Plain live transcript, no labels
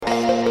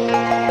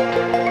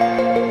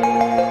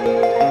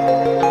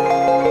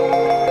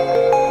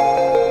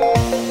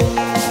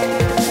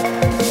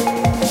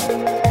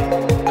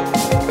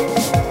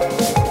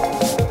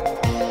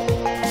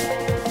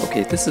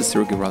This is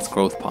Sergey Ross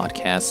Growth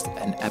Podcast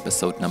and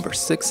episode number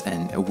 6,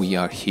 and we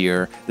are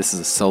here. This is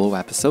a solo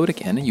episode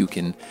again.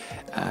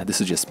 This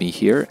is just me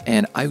here,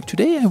 and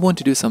today I want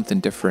to do something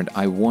different.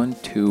 I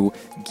want to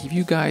give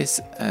you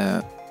guys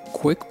a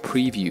quick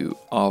preview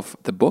of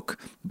the book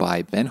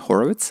by Ben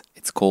Horowitz.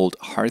 It's called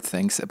Hard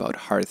Things About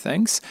Hard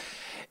Things.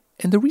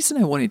 And the reason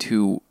I wanted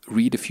to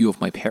read a few of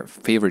my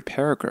favorite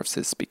paragraphs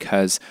is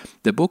because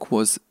the book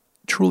was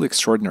truly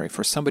extraordinary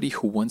for somebody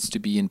who wants to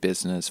be in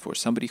business, for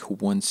somebody who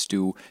wants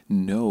to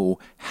know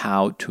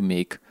how to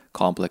make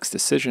complex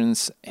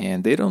decisions.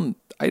 And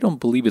I don't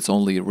believe it's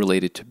only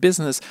related to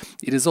business.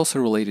 It is also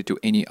related to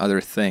any other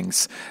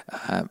things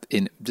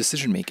in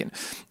decision making.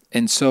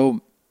 And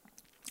so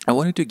I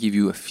wanted to give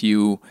you a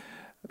few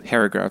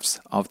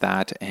paragraphs of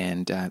that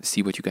and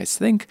see what you guys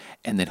think.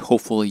 And then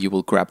hopefully you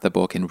will grab the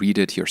book and read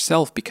it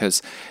yourself,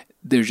 because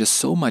there's just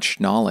so much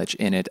knowledge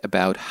in it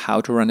about how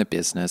to run a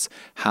business,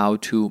 how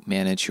to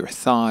manage your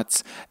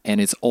thoughts,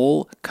 and it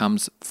all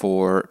comes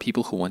for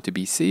people who want to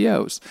be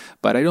CEOs.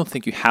 But I don't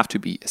think you have to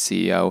be a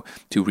CEO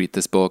to read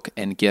this book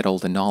and get all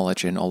the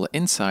knowledge and all the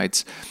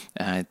insights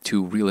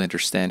to really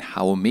understand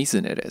how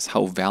amazing it is,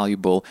 how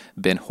valuable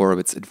Ben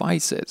Horowitz's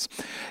advice is.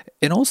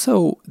 And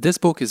also, this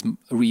book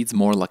reads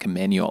more like a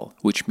manual,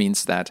 which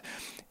means that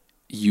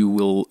you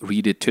will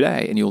read it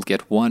today and you'll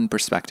get one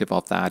perspective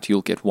of that.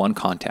 You'll get one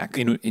context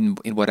in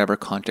whatever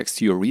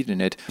context you're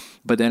reading it.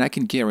 But then I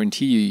can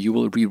guarantee you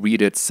will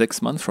reread it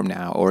 6 months from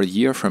now or a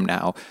year from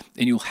now,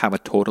 and you'll have a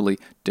totally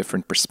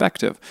different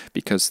perspective,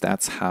 because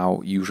that's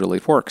how usually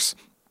it works.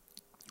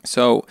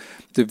 So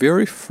the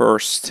very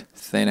first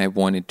thing I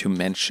wanted to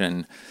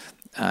mention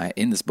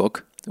in this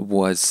book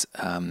was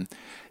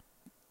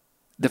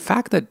the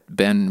fact that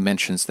Ben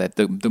mentions that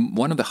the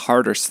one of the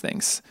hardest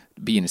things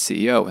being a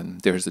CEO,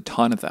 and there's a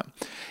ton of them,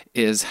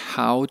 is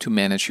how to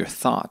manage your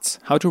thoughts,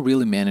 how to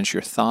really manage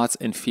your thoughts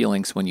and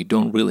feelings when you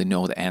don't really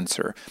know the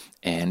answer.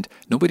 And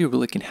nobody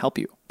really can help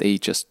you. They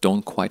just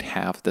don't quite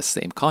have the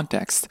same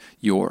context.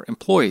 Your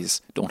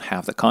employees don't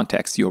have the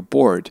context. Your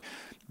board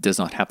does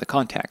not have the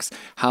context.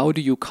 How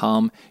do you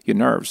calm your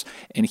nerves?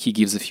 And he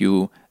gives a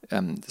few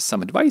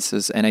some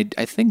advices, and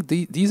I think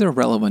these are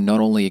relevant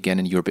not only again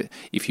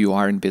if you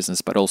are in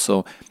business, but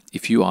also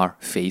if you are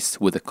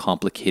faced with a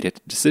complicated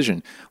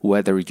decision,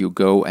 whether you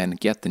go and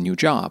get the new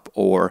job,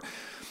 or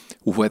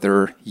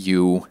whether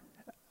you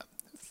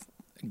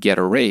get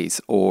a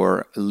raise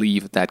or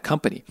leave that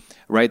company.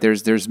 Right?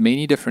 There's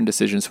many different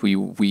decisions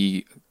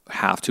we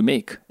have to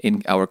make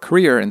in our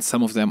career, and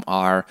some of them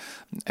are,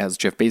 as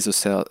Jeff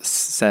Bezos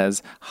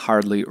says,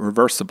 hardly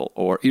reversible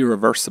or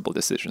irreversible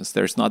decisions.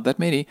 There's not that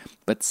many,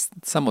 but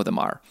some of them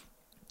are.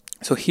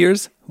 So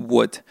here's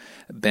what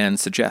Ben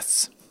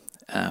suggests.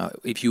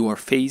 If you are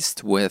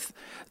faced with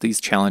these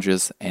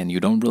challenges and you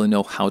don't really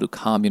know how to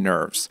calm your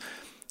nerves,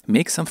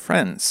 make some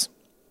friends,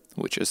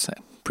 which is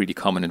pretty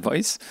common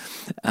advice.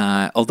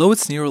 Although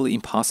it's nearly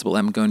impossible,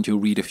 I'm going to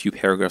read a few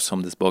paragraphs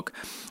from this book.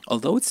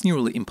 Although it's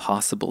nearly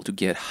impossible to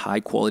get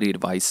high-quality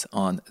advice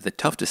on the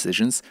tough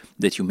decisions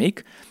that you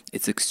make,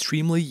 it's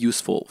extremely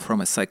useful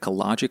from a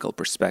psychological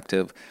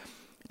perspective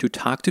to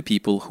talk to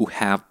people who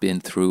have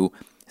been through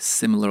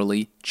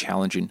similarly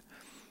challenging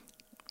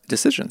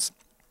decisions.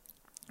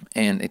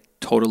 And it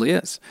totally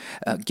is.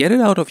 Get it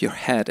out of your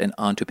head and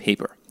onto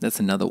paper. That's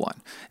another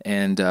one.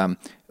 And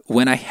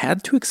when I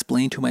had to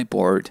explain to my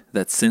board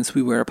that since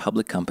we were a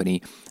public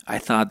company, I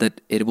thought that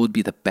it would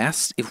be the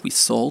best if we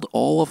sold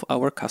all of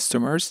our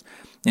customers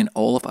and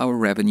all of our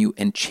revenue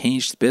and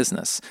changed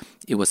business,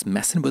 it was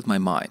messing with my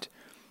mind.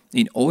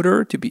 In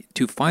order to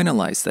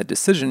finalize that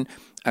decision,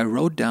 I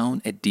wrote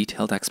down a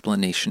detailed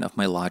explanation of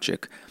my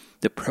logic.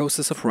 The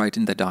process of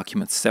writing the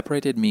document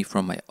separated me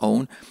from my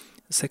own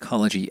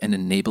psychology and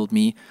enabled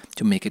me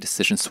to make a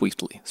decision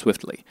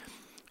swiftly.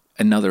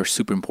 Another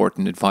super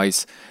important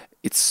advice: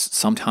 it's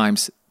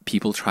sometimes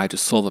people try to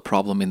solve a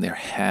problem in their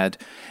head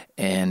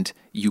and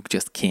you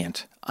just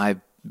can't. I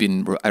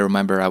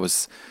remember I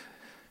was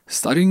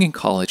studying in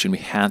college and we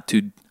had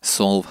to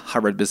solve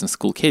Harvard Business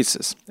School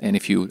cases. And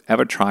if you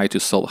ever try to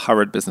solve a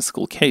Harvard Business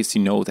School case,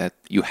 you know that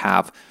you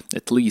have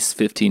at least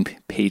 15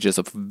 pages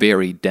of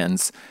very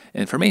dense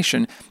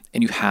information,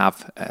 and you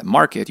have a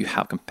market, you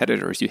have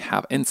competitors, you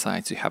have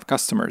insights, you have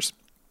customers.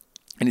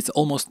 And it's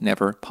almost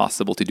never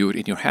possible to do it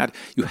in your head.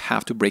 You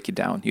have to break it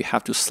down. You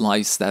have to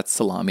slice that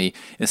salami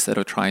instead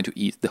of trying to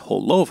eat the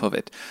whole loaf of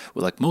it,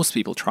 like most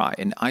people try,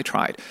 and I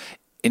tried.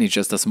 And it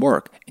just doesn't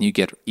work, and you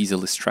get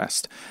easily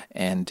stressed.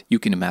 And you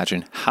can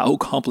imagine how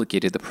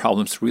complicated the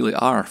problems really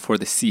are for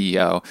the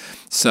CEO.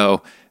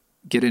 So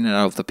getting it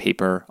out of the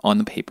paper, on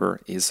the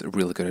paper, is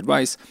really good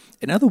advice.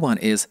 Another one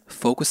is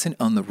focusing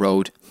on the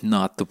road,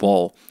 not the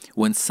wall.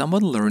 When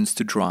someone learns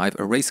to drive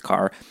a race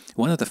car,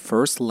 one of the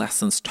first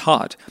lessons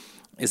taught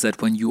is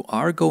that when you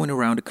are going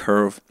around a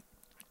curve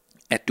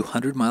at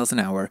 200 miles an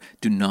hour,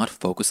 do not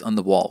focus on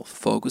the wall.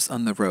 Focus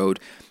on the road.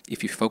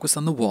 If you focus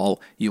on the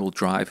wall, you will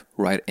drive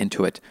right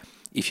into it.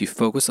 If you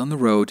focus on the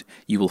road,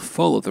 you will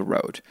follow the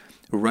road.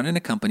 Running a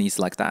company is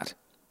like that.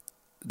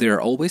 there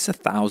are always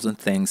 1,000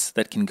 things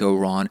that can go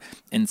wrong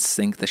and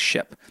sink the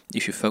ship.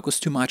 If you focus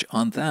too much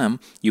on them,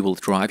 you will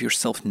drive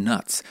yourself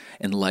nuts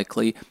and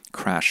likely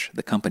crash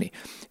the company.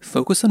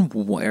 Focus on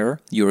where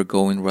you're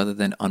going rather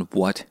than on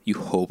what you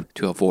hope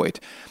to avoid.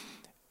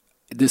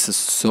 This is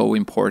so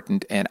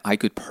important, and I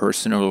could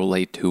personally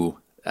relate to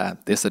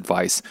this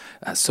advice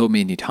so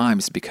many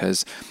times,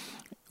 because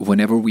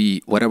whatever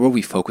we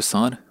focus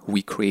on,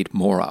 we create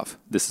more of.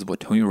 This is what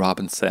Tony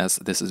Robbins says.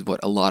 This is what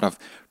a lot of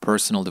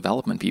personal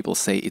development people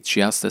say. It's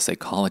just a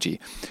psychology.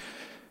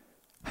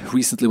 I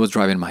recently was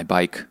riding my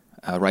bike,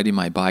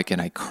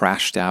 and I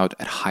crashed out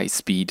at high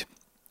speed.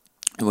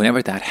 And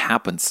whenever that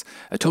happens,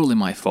 totally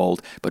my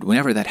fault, but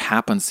whenever that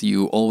happens,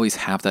 you always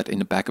have that in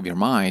the back of your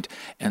mind,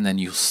 and then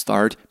you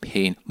start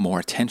paying more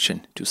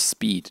attention to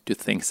speed, to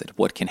things that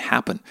what can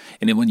happen.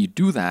 And then when you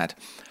do that,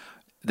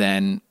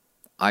 then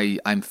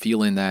I'm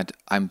feeling that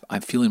I'm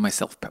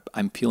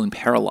feeling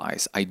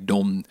paralyzed.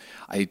 I'm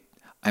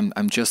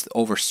just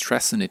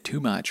overstressing it too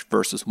much,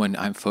 versus when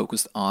I'm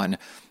focused on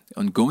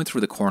going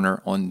through the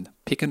corner, on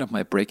picking up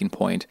my braking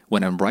point.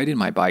 When I'm riding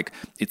my bike,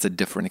 it's a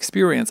different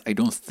experience. I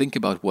don't think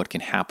about what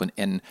can happen,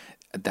 and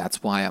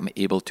that's why I'm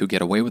able to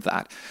get away with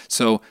that.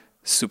 So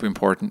super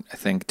important, I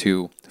think,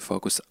 to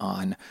focus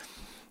on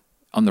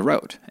the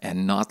road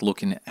and not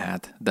looking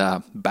at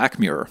the back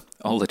mirror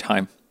all the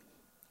time.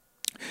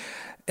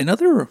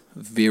 Another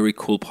very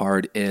cool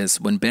part is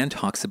when Ben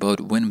talks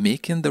about when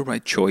making the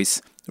right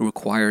choice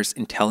requires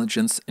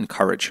intelligence and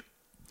courage.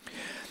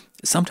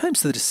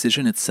 Sometimes the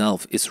decision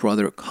itself is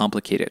rather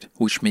complicated,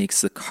 which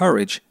makes the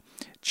courage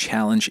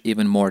challenge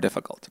even more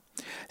difficult.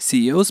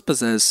 CEOs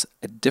possess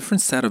a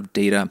different set of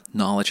data,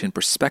 knowledge, and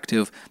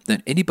perspective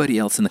than anybody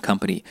else in the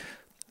company.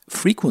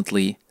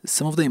 Frequently,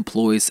 some of the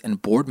employees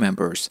and board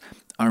members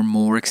are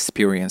more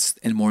experienced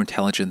and more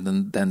intelligent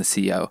than the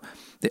CEO.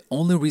 The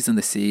only reason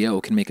the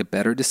CEO can make a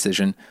better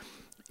decision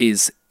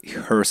is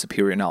her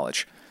superior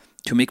knowledge.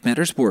 To make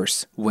matters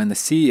worse, when the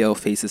CEO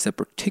faces a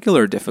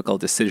particular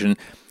difficult decision,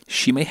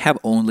 she may have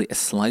only a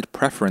slight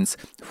preference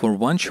for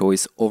one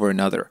choice over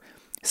another.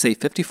 Say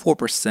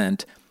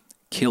 54%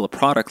 kill a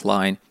product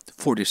line,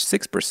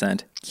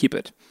 46% keep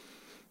it.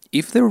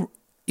 If the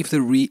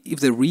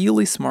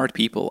really smart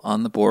people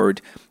on the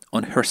board,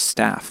 on her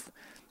staff,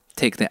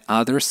 take the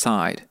other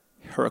side,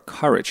 her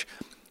courage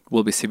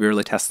will be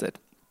severely tested.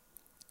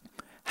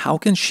 How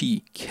can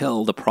she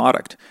kill the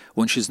product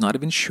when she's not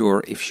even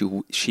sure if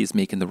she's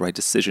making the right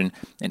decision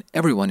and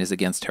everyone is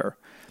against her?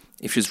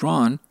 If she's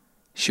wrong,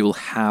 she will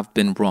have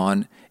been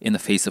wrong in the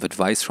face of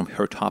advice from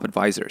her top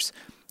advisors.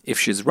 If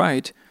she's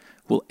right,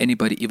 will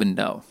anybody even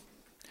know?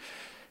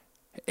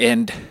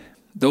 And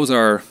those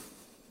are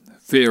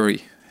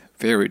very,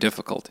 very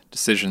difficult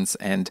decisions.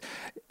 And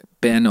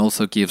Ben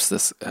also gives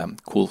this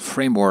cool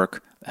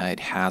framework. It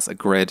has a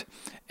grid.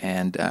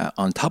 And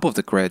on top of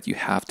the grid, you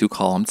have two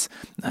columns,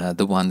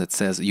 the one that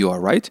says you are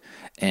right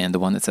and the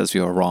one that says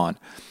you are wrong.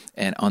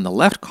 And on the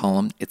left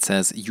column, it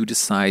says you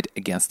decide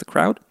against the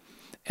crowd.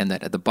 And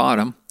then at the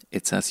bottom,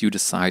 it says you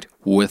decide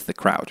with the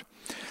crowd.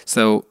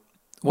 So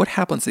what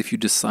happens if you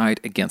decide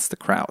against the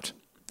crowd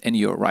and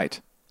you're right?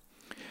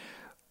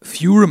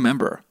 Few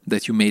remember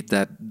that you made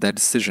that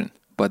decision,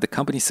 but the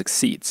company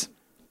succeeds.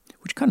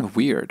 Which is kind of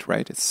weird,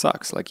 right? It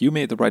sucks. Like, you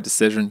made the right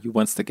decision, you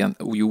went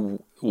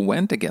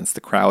against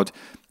the crowd,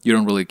 you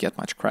don't really get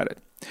much credit.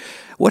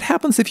 What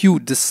happens if you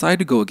decide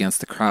to go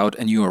against the crowd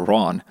and you are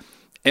wrong?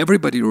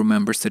 Everybody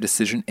remembers the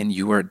decision and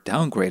you are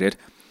downgraded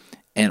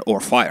or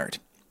fired,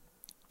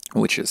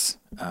 which is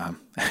a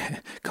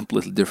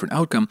completely different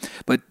outcome.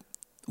 But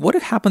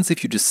what happens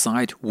if you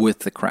decide with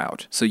the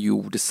crowd? So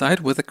you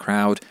decide with the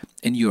crowd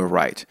and you are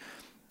right.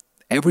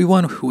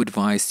 Everyone who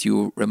advised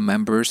you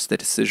remembers the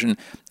decision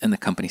and the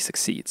company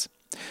succeeds.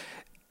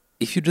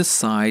 If you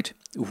decide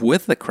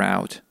with the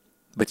crowd,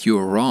 but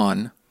you're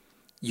wrong,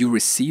 you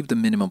receive the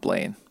minimum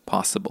blame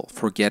possible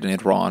for getting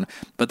it wrong,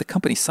 but the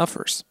company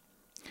suffers.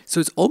 So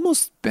it's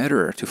almost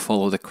better to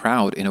follow the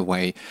crowd in a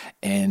way,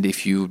 and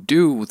if you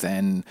do,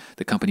 then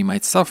the company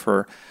might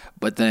suffer,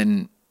 but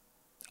then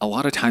a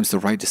lot of times the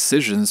right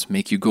decisions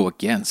make you go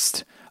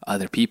against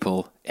other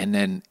people, and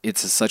then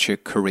it's such a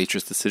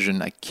courageous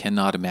decision. I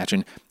cannot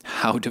imagine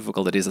how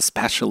difficult it is,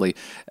 especially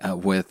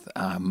with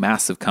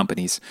massive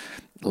companies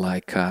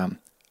like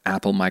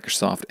Apple,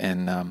 Microsoft,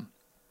 and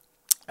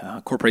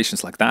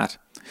corporations like that.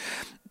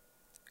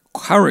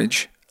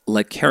 Courage,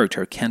 like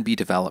character, can be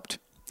developed.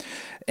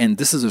 And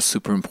this is a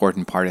super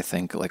important part, I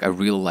think. Like, I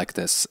really like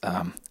this,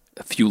 a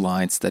few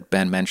lines that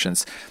Ben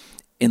mentions.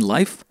 In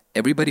life,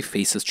 everybody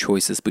faces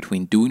choices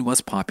between doing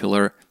what's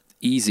popular,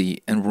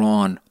 easy, and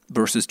wrong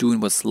versus doing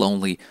what's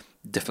lonely,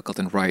 difficult,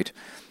 and right.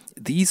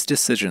 These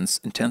decisions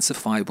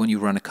intensify when you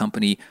run a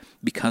company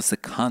because the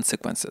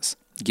consequences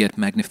get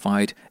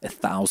magnified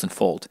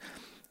 1,000-fold.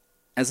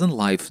 As in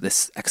life,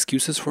 the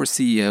excuses for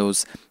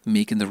CEOs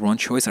making the wrong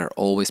choice are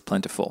always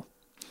plentiful.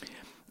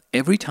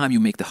 Every time you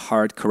make the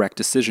hard, correct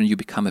decision, you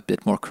become a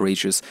bit more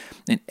courageous.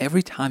 And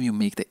every time you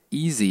make the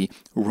easy,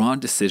 wrong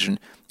decision,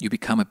 you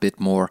become a bit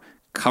more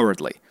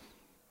cowardly.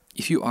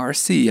 If you are a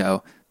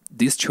CEO,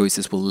 these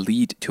choices will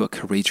lead to a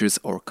courageous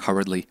or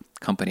cowardly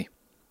company.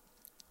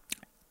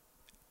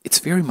 It's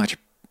very much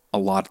a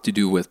lot to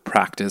do with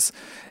practice,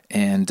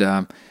 and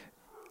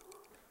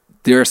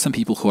there are some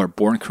people who are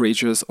born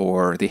courageous,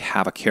 or they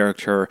have a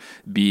character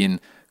being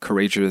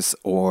courageous,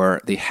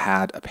 or they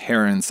had a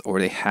parents, or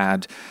they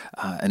had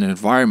an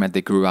environment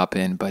they grew up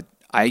in. But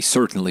I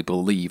certainly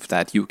believe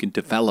that you can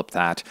develop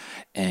that,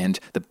 and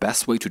the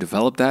best way to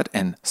develop that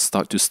and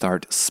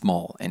start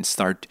small and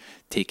start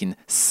taking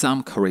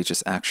some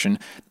courageous action,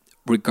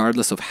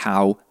 regardless of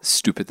how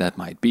stupid that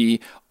might be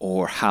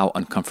or how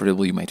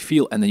uncomfortable you might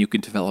feel. And then you can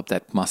develop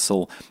that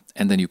muscle,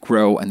 and then you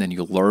grow, and then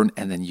you learn,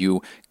 and then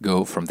you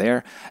go from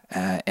there.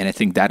 And I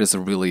think that is a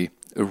really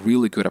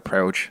good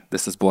approach.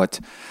 This is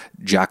what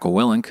Jocko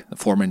Willink, the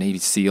former Navy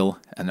SEAL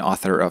and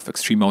author of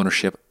Extreme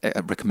Ownership,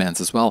 recommends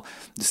as well.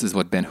 This is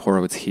what Ben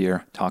Horowitz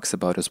here talks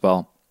about as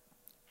well.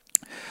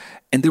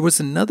 And there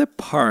was another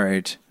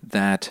part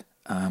that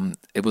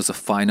it was a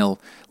final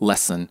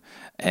lesson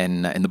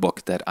in the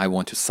book that I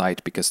want to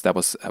cite, because that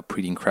was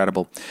pretty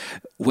incredible.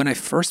 When I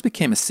first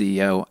became a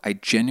CEO, I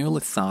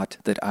genuinely thought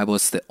that I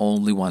was the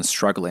only one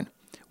struggling.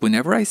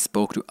 Whenever I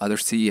spoke to other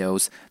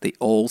CEOs, they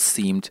all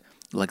seemed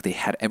like they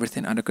had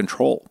everything under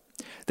control.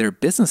 Their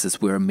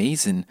businesses were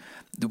amazing,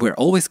 they were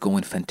always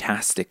going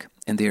fantastic,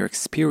 and their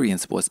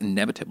experience was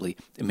inevitably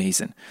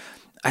amazing.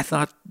 I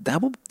thought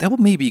that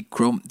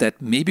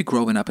maybe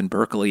growing up in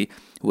Berkeley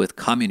with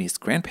communist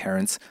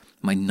grandparents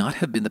might not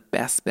have been the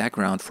best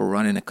background for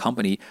running a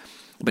company.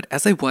 But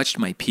as I watched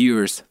my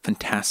peers'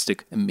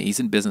 fantastic,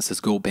 amazing businesses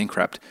go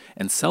bankrupt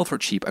and sell for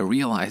cheap, I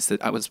realized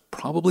that I was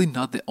probably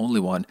not the only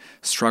one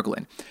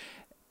struggling.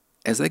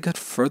 As I got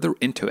further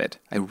into it,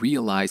 I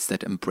realized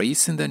that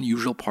embracing the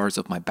unusual parts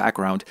of my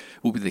background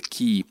will be the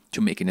key to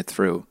making it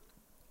through.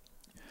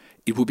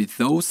 It would be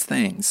those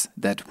things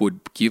that would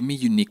give me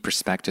unique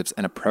perspectives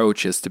and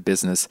approaches to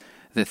business,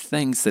 the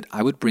things that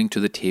I would bring to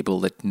the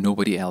table that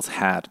nobody else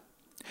had.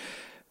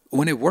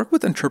 When I work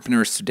with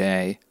entrepreneurs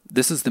today,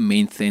 this is the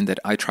main thing that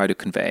I try to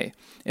convey.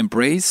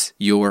 Embrace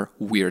your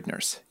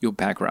weirdness, your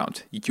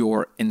background,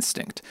 your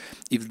instinct.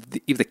 If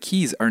the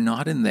keys are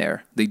not in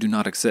there, they do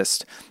not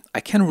exist. I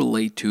can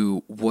relate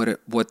to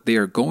what they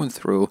are going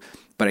through,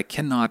 but I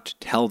cannot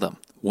tell them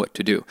what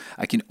to do.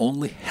 I can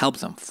only help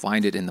them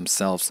find it in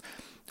themselves.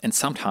 And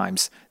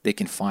sometimes they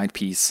can find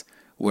peace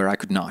where I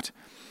could not.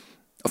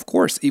 Of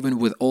course, even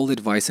with all the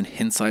advice and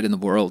hindsight in the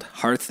world,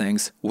 hard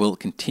things will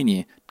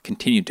continue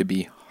to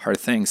be hard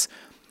things.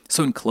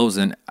 So in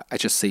closing, I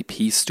just say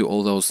peace to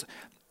all those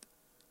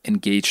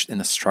engaged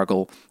in a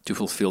struggle to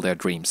fulfill their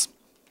dreams.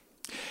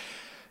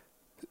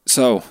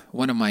 So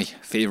one of my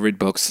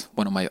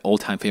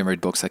all-time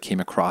favorite books I came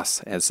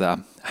across, as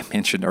I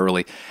mentioned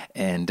early,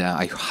 and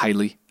I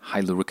highly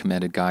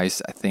recommend it,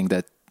 guys. I think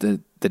that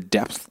the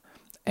depth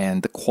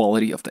and the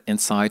quality of the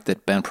insight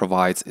that Ben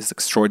provides is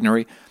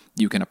extraordinary.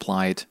 You can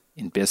apply it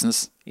in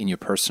business, in your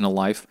personal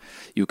life.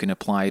 You can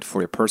apply it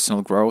for your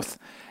personal growth.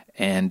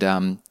 And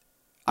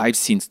I've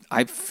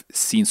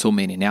seen so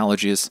many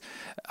analogies,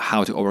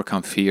 how to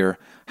overcome fear,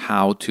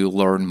 how to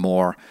learn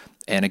more.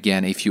 And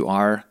again, if you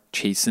are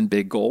chasing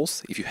big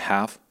goals, if you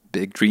have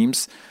big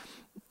dreams,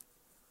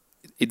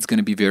 it's going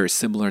to be very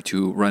similar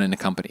to running a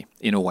company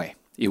in a way.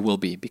 It will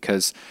be,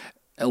 because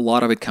a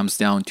lot of it comes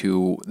down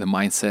to the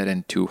mindset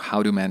and to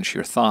how to manage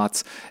your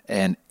thoughts.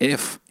 And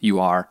if you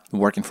are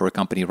working for a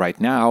company right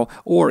now,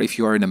 or if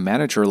you are in a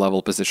manager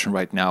level position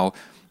right now,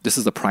 this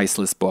is a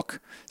priceless book.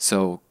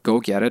 So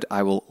go get it.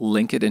 I will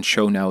link it in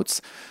show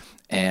notes.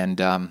 And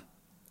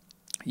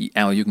you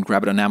can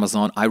grab it on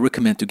Amazon. I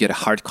recommend to get a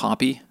hard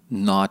copy,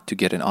 not to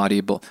get an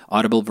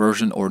audible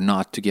version, or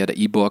not to get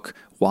an ebook.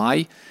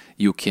 Why?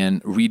 You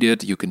can read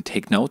it, you can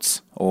take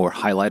notes or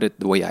highlight it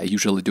the way I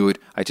usually do it.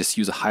 I just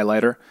use a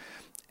highlighter,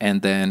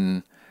 and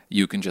then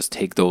you can just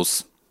take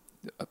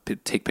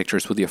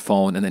pictures with your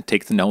phone and then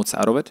take the notes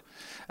out of it.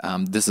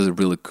 This is a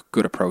really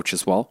good approach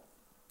as well.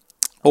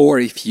 Or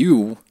if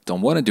you don't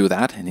want to do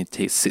that and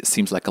it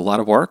seems like a lot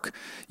of work,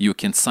 you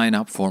can sign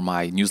up for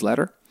my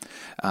newsletter.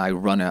 I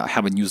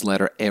have a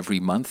newsletter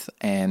every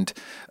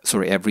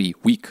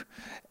week.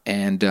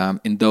 And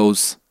in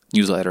those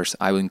newsletters,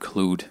 I will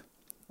include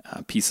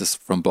pieces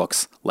from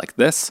books like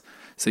this.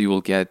 So you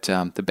will get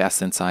the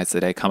best insights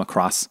that I come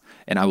across,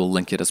 and I will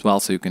link it as well.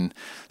 So you can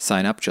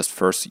sign up, just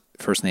first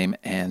name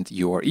and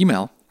your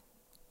email.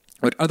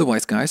 But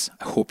otherwise, guys,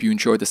 I hope you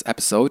enjoyed this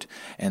episode.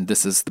 And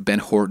this is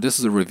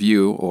a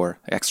review or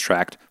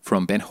extract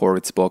from Ben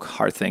Horowitz's book,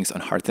 Hard Things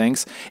on Hard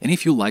Things. And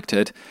if you liked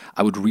it,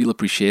 I would really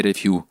appreciate it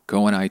if you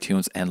go on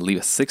iTunes and leave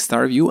a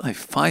 6-star review. I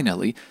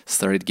finally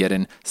started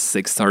getting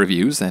 6-star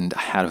reviews, and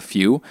I had a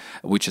few,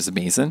 which is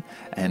amazing.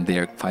 And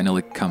they're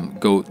finally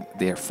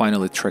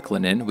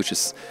trickling in, which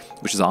is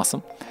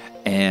awesome.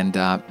 And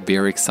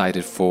very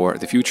excited for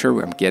the future.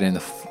 I'm getting the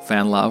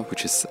fan love,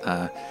 which is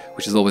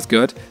always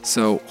good.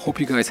 So hope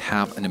you guys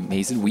have an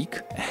amazing week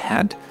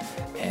ahead,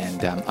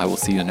 and I will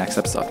see you in the next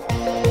episode.